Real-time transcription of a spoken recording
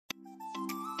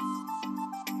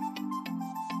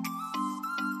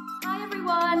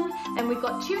everyone, and we've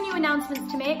got 2 new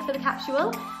announcements to make for the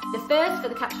Capsule. The first for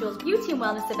the Capsule's Beauty and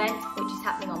Wellness event, which is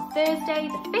happening on Thursday,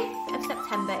 the 5th of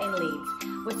September in Leeds.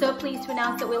 We're so pleased to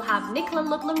announce that we'll have Nichola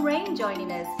Ludlam-Raine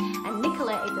joining us, and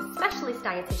Nichola is a specialist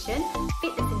dietitian,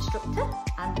 fitness instructor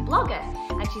and blogger,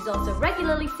 and she's also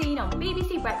regularly seen on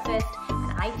BBC Breakfast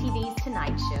and ITV's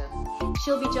Tonight Show.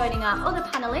 She'll be joining our other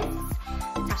panellists,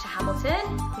 Natasha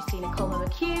Hamilton, Christina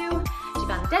Coleman-McHugh,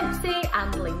 Javan Dempsey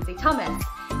and Lindsay Thomas.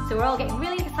 So we're all getting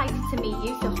really excited to meet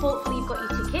you, so hopefully you've got your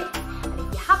tickets, and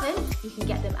if you haven't, you can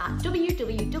get them at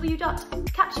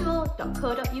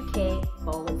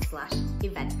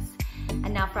www.capsule.co.uk/events.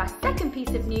 And now for our second piece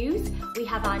of news, we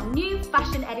have our new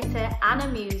fashion editor Anna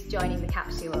Mewes joining the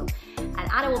Capsule. And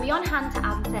Anna will be on hand to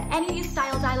answer any of your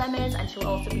style dilemmas, and she'll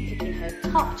also be picking her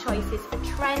top choices for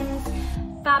trends,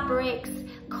 fabrics,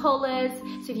 colours.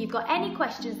 So if you've got any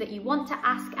questions that you want to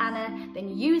ask Anna,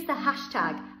 then use the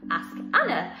hashtag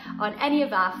AskAnna on any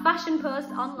of our fashion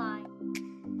posts online.